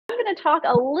going to talk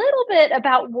a little bit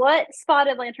about what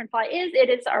spotted lanternfly is. It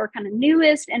is our kind of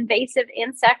newest invasive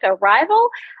insect arrival,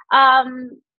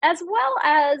 as well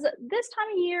as this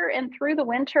time of year and through the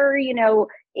winter,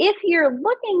 if you're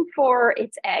looking for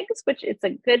its eggs, which it's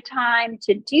a good time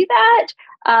to do that,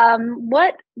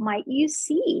 what might you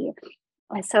see?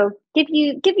 So give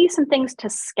you some things to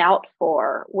scout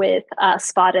for with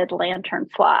spotted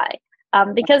lanternfly,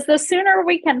 because the sooner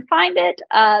we can find it,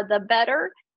 the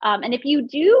better. And if you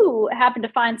do happen to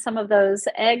find some of those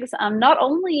eggs, not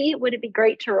only would it be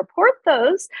great to report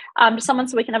those to someone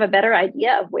so we can have a better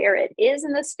idea of where it is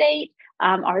in the state.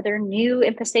 Are there new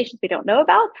infestations we don't know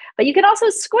about? But you can also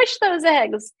squish those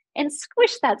eggs and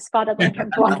squish that spotted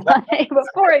lanternfly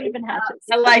before it even hatches.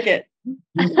 I like it.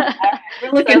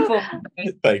 We're looking for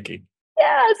it. Thank you.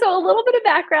 Yeah, so a little bit of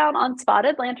background on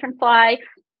spotted lanternfly.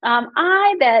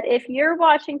 I bet if you're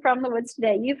watching from the woods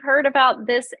today, you've heard about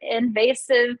this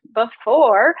invasive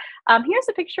before. Here's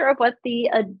a picture of what the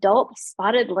adult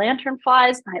spotted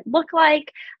lanternflies might look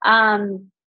like.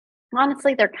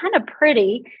 Honestly, they're kind of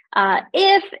pretty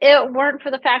if it weren't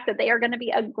for the fact that they are going to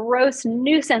be a gross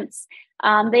nuisance.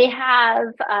 They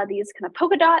have these kind of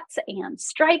polka dots and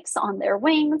stripes on their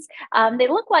wings. They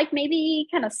look like maybe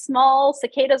kind of small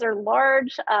cicadas or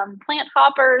large plant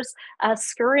hoppers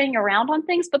scurrying around on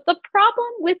things. But the problem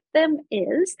with them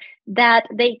is that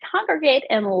they congregate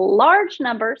in large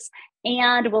numbers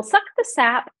and will suck the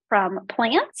sap from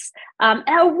plants,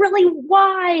 a really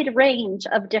wide range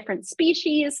of different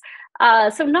species.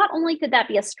 So not only could that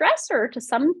be a stressor to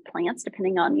some plants,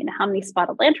 depending on how many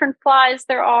spotted lanternflies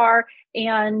there are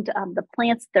and the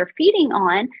plants they're feeding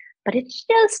on, but it's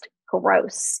just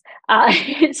gross.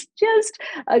 It's just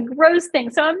a gross thing.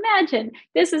 So imagine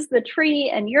this is the tree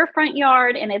in your front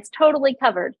yard and it's totally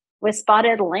covered with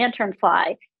spotted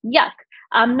lanternfly. Yuck.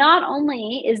 Not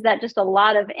only is that just a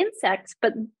lot of insects,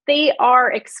 but they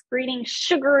are excreting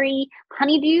sugary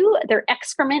honeydew. Their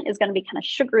excrement is going to be kind of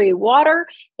sugary water.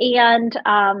 And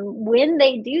when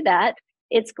they do that,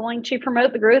 it's going to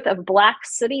promote the growth of black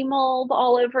sooty mold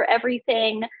all over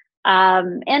everything.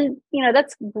 And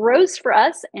that's gross for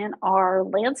us in our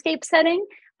landscape setting.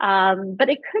 But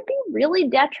it could be really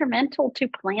detrimental to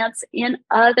plants in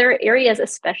other areas,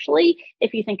 especially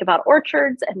if you think about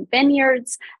orchards and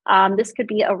vineyards. This could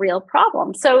be a real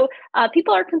problem. So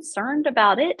people are concerned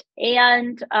about it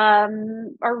and are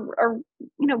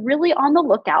really on the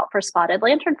lookout for spotted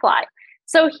lanternfly.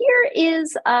 So here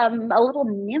is a little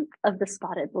nymph of the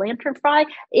spotted lanternfly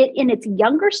in its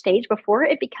younger stage before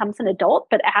it becomes an adult,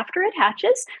 but after it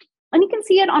hatches. And you can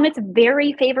see it on its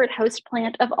very favorite host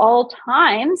plant of all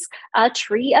times, a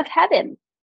tree of heaven.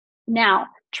 Now,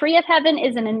 tree of heaven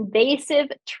is an invasive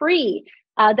tree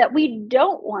that we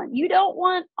don't want. You don't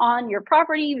want on your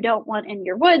property, you don't want in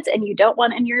your woods, and you don't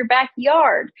want in your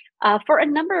backyard for a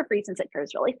number of reasons. It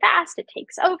grows really fast, it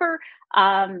takes over,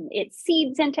 it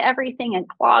seeds into everything and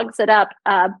clogs it up.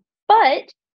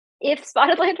 But if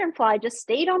spotted lanternfly just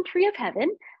stayed on tree of heaven,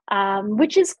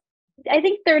 which is I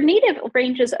think their native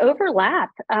ranges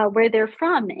overlap where they're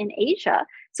from in Asia.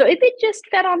 So if it just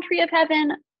fed on tree of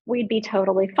heaven, we'd be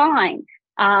totally fine.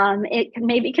 It can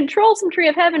maybe control some tree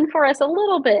of heaven for us a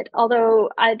little bit,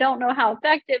 although I don't know how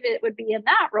effective it would be in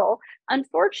that role.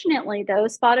 Unfortunately, though,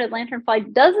 spotted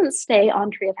lanternfly doesn't stay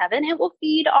on tree of heaven. It will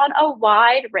feed on a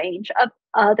wide range of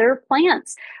other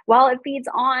plants. While it feeds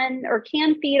on or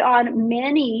can feed on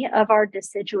many of our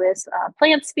deciduous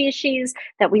plant species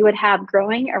that we would have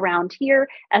growing around here,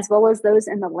 as well as those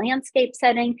in the landscape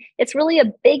setting, it's really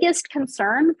a biggest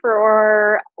concern for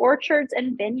our orchards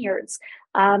and vineyards.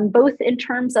 Both in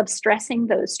terms of stressing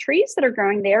those trees that are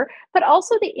growing there, but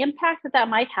also the impact that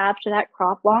might have to that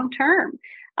crop long term.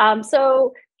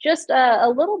 So just a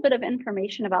little bit of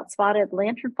information about spotted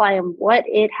lanternfly and what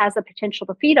it has the potential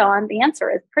to feed on. The answer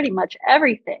is pretty much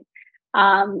everything.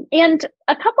 And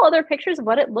a couple other pictures of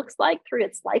what it looks like through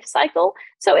its life cycle.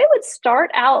 So it would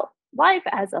start out life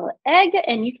as an egg,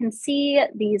 and you can see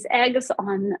these eggs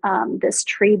on this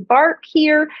tree bark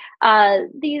here.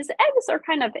 These eggs are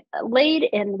kind of laid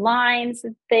in lines.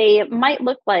 They might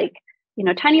look like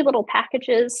tiny little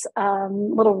packages,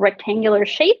 little rectangular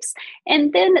shapes.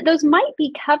 And then those might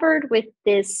be covered with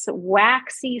this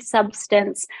waxy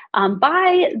substance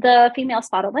by the female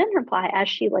spotted lanternfly as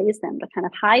she lays them to kind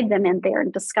of hide them in there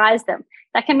and disguise them.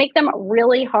 That can make them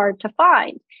really hard to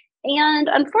find. And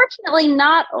unfortunately,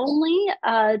 not only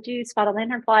do spotted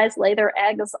lanternflies lay their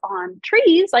eggs on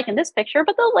trees, like in this picture,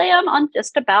 but they'll lay them on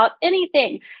just about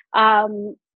anything,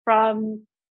 from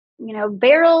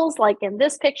barrels, like in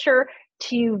this picture,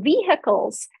 to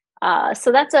vehicles.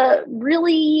 So that's a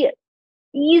really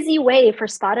easy way for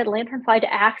spotted lanternfly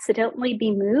to accidentally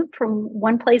be moved from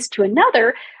one place to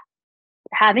another,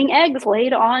 having eggs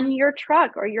laid on your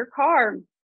truck or your car,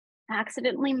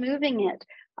 accidentally moving it.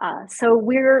 So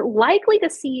we're likely to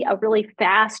see a really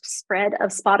fast spread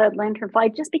of spotted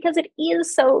lanternfly just because it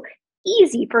is so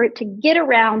easy for it to get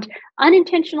around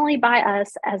unintentionally by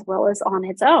us as well as on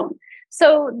its own.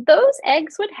 So those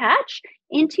eggs would hatch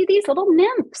into these little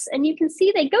nymphs, and you can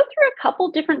see they go through a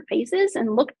couple different phases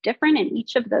and look different in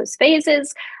each of those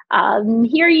phases.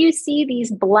 Here you see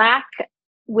these black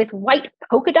with white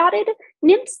polka dotted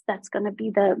nymphs. That's going to be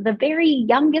the very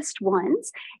youngest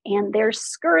ones, and they're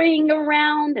scurrying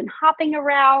around and hopping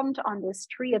around on this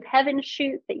tree of heaven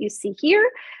shoot that you see here.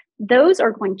 Those are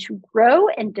going to grow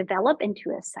and develop into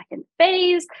a second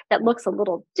phase that looks a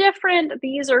little different.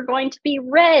 These are going to be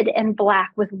red and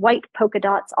black with white polka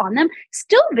dots on them.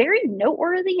 Still very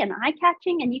noteworthy and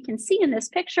eye-catching, and you can see in this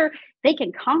picture, they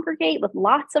can congregate with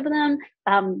lots of them,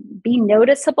 be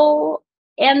noticeable,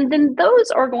 and then those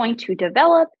are going to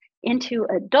develop into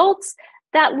adults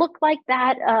that look like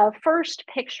that first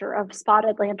picture of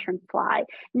spotted lanternfly.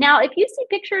 Now, if you see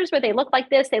pictures where they look like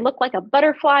this, they look like a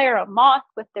butterfly or a moth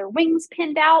with their wings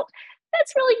pinned out.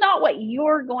 That's really not what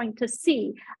you're going to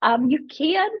see. You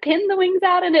can pin the wings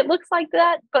out and it looks like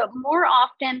that, but more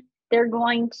often they're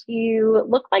going to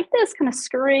look like this, kind of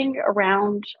scurrying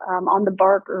around on the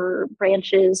bark or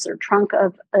branches or trunk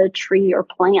of a tree or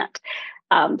plant.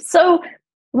 So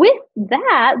with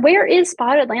that, where is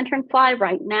spotted lanternfly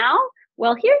right now?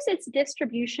 Well, here's its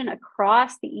distribution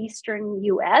across the eastern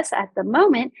US at the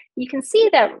moment. You can see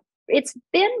that it's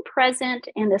been present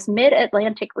in this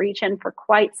mid-Atlantic region for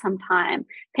quite some time.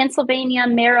 Pennsylvania,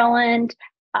 Maryland,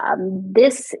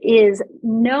 this is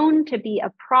known to be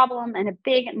a problem and a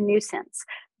big nuisance.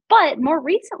 But more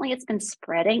recently, it's been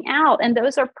spreading out, and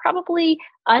those are probably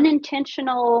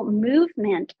unintentional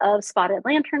movement of spotted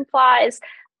lanternflies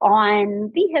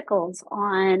on vehicles,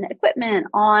 on equipment,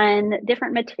 on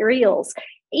different materials.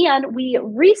 And we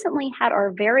recently had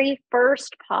our very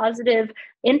first positive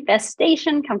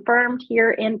infestation confirmed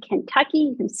here in Kentucky.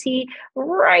 You can see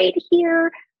right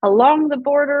here along the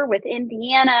border with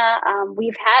Indiana,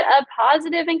 we've had a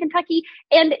positive in Kentucky.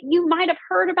 And you might have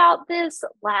heard about this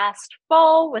last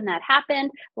fall when that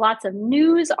happened. Lots of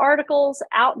news articles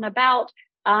out and about.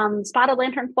 Spotted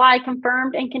lanternfly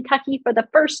confirmed in Kentucky for the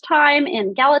first time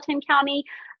in Gallatin County,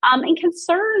 and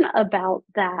concern about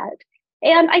that.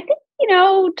 And I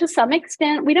think, to some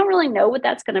extent, we don't really know what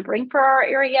that's going to bring for our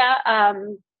area.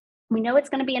 We know it's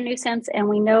going to be a nuisance, and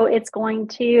we know it's going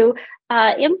to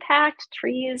impact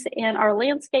trees in our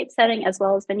landscape setting as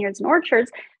well as vineyards and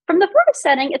orchards. From the forest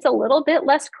setting, it's a little bit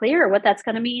less clear what that's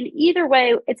going to mean. Either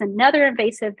way, it's another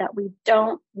invasive that we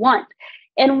don't want.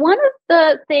 And one of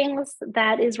the things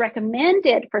that is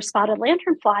recommended for spotted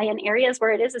lanternfly in areas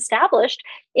where it is established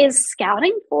is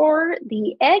scouting for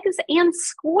the eggs and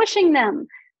squishing them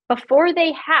before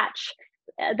they hatch.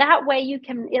 That way you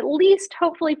can at least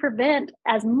hopefully prevent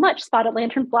as much spotted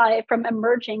lanternfly from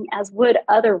emerging as would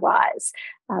otherwise.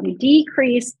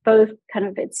 Decrease both kind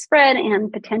of its spread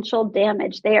and potential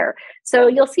damage there. So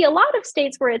you'll see a lot of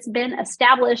states where it's been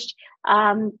established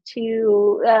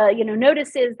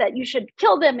notices that you should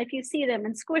kill them if you see them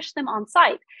and squish them on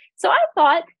site. So I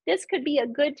thought this could be a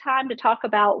good time to talk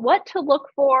about what to look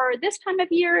for this time of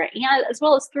year and as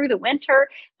well as through the winter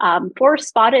for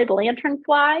spotted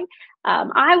lanternfly.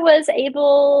 I was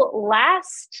able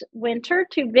last winter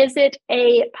to visit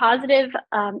a positive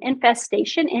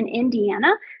infestation in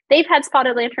Indiana. They've had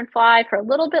spotted lanternfly for a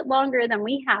little bit longer than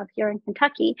we have here in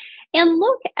Kentucky, and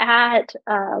look at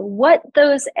what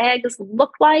those eggs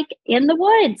look like in the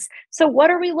woods. So what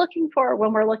are we looking for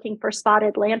when we're looking for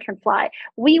spotted lanternfly?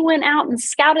 We went out and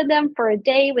scouted them for a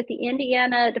day with the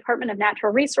Indiana Department of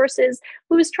Natural Resources,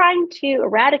 who's trying to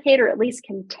eradicate or at least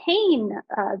contain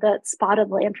the spotted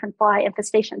lanternfly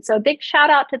infestation. So a big shout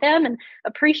out to them, and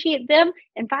appreciate them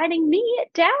inviting me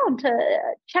down to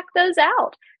check those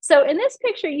out. So in this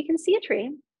picture, you can see a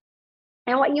tree.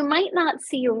 And what you might not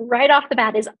see right off the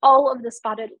bat is all of the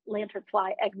spotted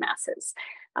lanternfly egg masses.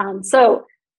 So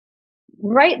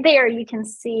right there, you can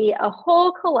see a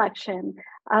whole collection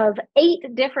of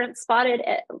 8 different spotted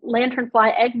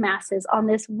lanternfly egg masses on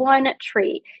this one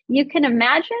tree. You can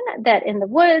imagine that in the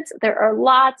woods, there are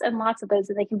lots and lots of those,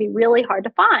 and they can be really hard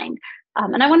to find.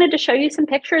 And I wanted to show you some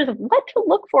pictures of what to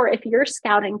look for if you're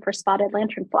scouting for spotted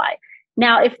lanternfly.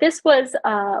 Now, if this was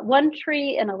one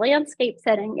tree in a landscape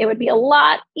setting, it would be a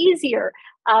lot easier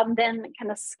than kind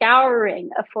of scouring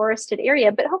a forested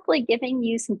area, but hopefully giving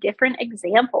you some different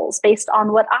examples based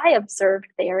on what I observed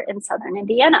there in southern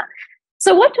Indiana.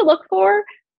 So what to look for?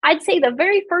 I'd say the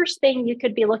very first thing you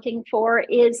could be looking for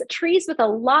is trees with a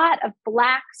lot of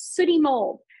black sooty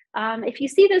mold. If you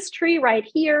see this tree right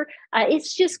here,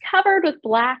 it's just covered with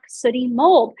black sooty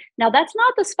mold. Now, that's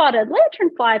not the spotted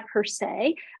lanternfly per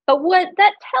se, but what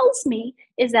that tells me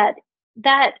is that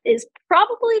that is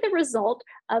probably the result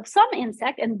of some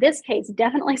insect, in this case,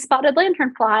 definitely spotted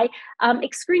lanternfly,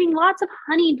 excreting lots of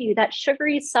honeydew, that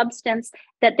sugary substance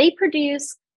that they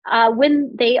produce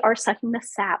when they are sucking the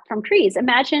sap from trees.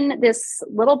 Imagine this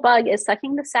little bug is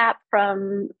sucking the sap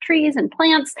from trees and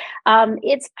plants.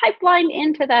 It's pipelined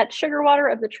into that sugar water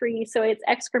of the tree, so its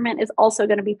excrement is also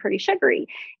going to be pretty sugary.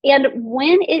 And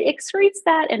when it excretes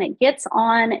that and it gets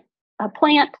on a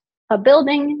plant, a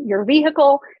building, your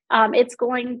vehicle, it's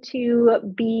going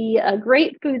to be a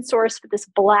great food source for this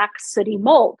black sooty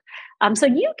mold. So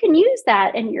you can use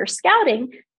that in your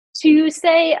scouting to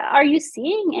say, are you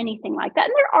seeing anything like that?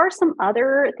 And there are some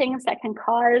other things that can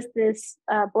cause this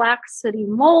black sooty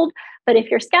mold, but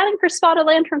if you're scouting for spotted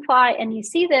lanternfly and you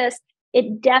see this,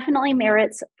 it definitely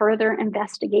merits further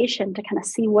investigation to kind of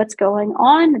see what's going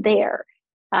on there.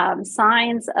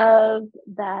 Signs of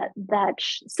that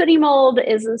sooty mold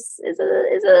is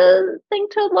a thing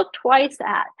to look twice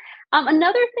at.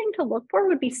 Another thing to look for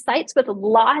would be sites with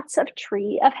lots of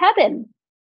tree of heaven.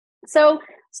 So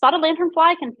spotted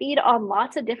lanternfly can feed on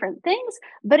lots of different things,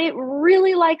 but it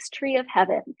really likes tree of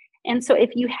heaven. And so if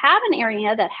you have an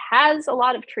area that has a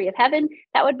lot of tree of heaven,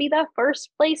 that would be the first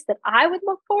place that I would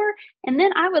look for. And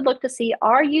then I would look to see,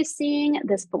 are you seeing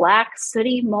this black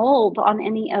sooty mold on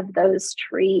any of those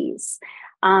trees?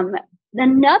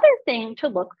 Another thing to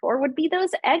look for would be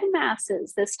those egg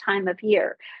masses this time of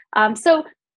year. So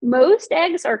most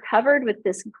eggs are covered with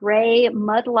this gray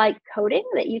mud-like coating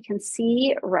that you can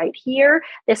see right here.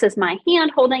 This is my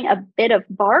hand holding a bit of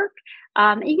bark.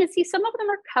 You can see some of them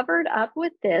are covered up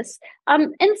with this,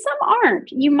 and some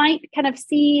aren't. You might kind of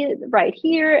see right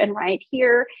here and right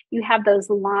here, you have those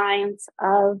lines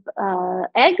of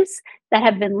eggs that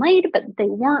have been laid, but they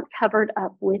weren't covered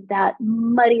up with that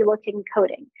muddy-looking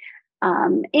coating.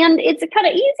 And it's kind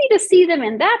of easy to see them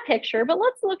in that picture, but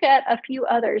let's look at a few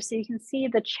others so you can see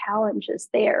the challenges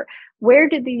there. Where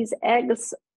do these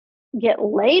eggs get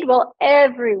laid? Well,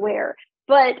 everywhere.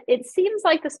 But it seems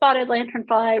like the spotted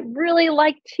lanternfly really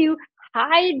like to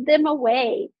hide them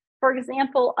away. For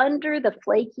example, under the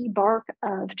flaky bark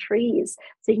of trees.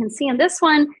 So you can see in this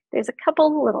one, there's a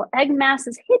couple little egg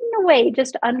masses hidden away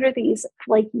just under these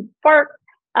flaky bark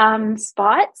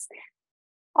spots.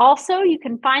 Also, you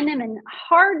can find them in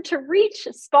hard to reach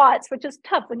spots, which is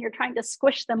tough when you're trying to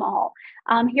squish them all.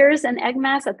 Here's an egg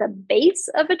mass at the base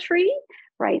of a tree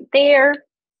right there.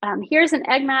 Here's an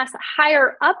egg mass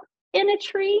higher up in a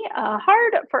tree,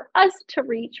 hard for us to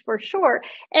reach for sure.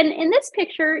 And in this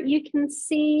picture, you can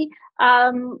see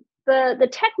the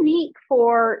technique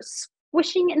for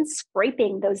squishing and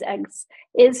scraping those eggs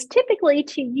is typically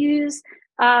to use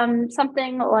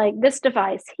something like this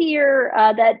device here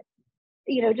that,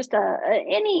 you know, just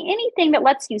anything that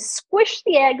lets you squish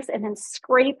the eggs and then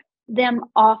scrape them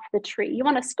off the tree. You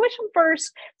want to squish them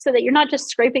first so that you're not just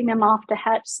scraping them off to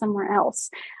hatch somewhere else.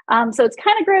 So it's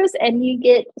kind of gross and you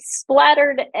get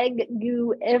splattered egg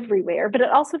goo everywhere, but it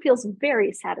also feels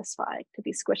very satisfying to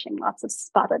be squishing lots of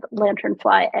spotted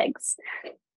lanternfly eggs.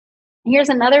 Here's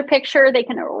another picture. They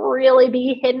can really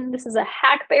be hidden. This is a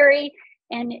hackberry.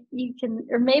 And you can,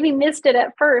 or maybe missed it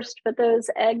at first, but those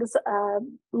eggs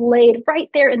laid right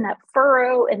there in that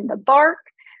furrow in the bark.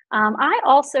 I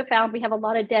also found we have a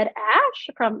lot of dead ash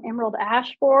from emerald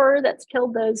ash borer that's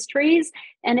killed those trees.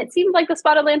 And it seems like the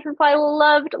spotted lanternfly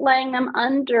loved laying them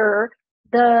under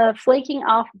the flaking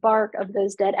off bark of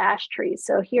those dead ash trees.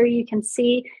 So here you can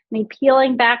see me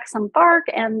peeling back some bark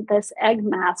and this egg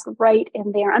mass right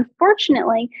in there.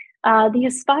 Unfortunately,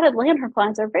 these spotted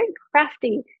lanternflies are very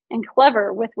crafty and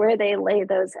clever with where they lay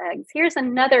those eggs. Here's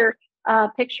another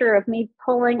picture of me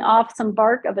pulling off some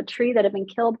bark of a tree that had been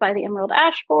killed by the emerald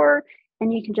ash borer,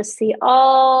 and you can just see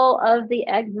all of the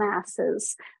egg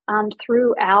masses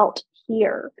throughout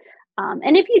here.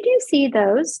 And if you do see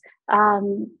those,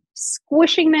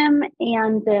 squishing them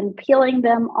and then peeling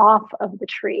them off of the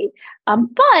tree.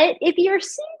 But if you're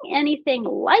seeing anything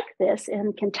like this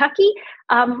in Kentucky,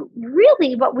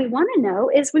 really what we want to know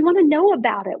is we want to know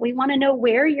about it. We want to know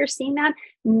where you're seeing that.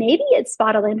 Maybe it's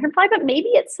spotted lanternfly, but maybe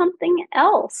it's something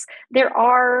else. There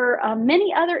are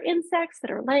many other insects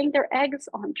that are laying their eggs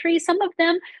on trees. Some of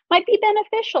them might be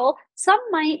beneficial. Some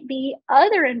might be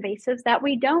other invasives that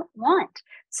we don't want.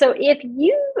 So if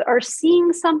you are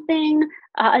seeing something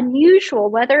unusual,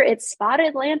 whether it's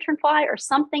spotted lanternfly or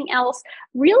something else,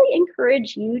 really encourage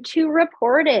encourage you to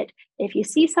report it. If you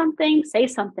see something, say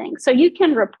something. So you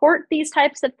can report these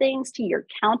types of things to your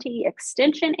county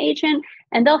extension agent,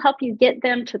 and they'll help you get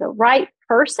them to the right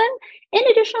person. In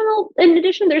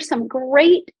addition, there's some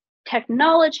great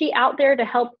technology out there to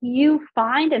help you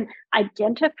find and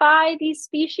identify these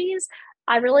species.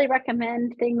 I really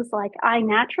recommend things like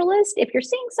iNaturalist. If you're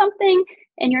seeing something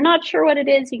and you're not sure what it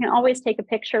is, you can always take a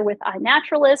picture with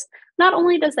iNaturalist. Not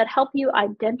only does that help you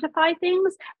identify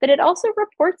things, but it also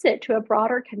reports it to a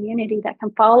broader community that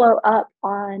can follow up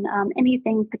on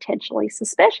anything potentially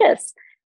suspicious.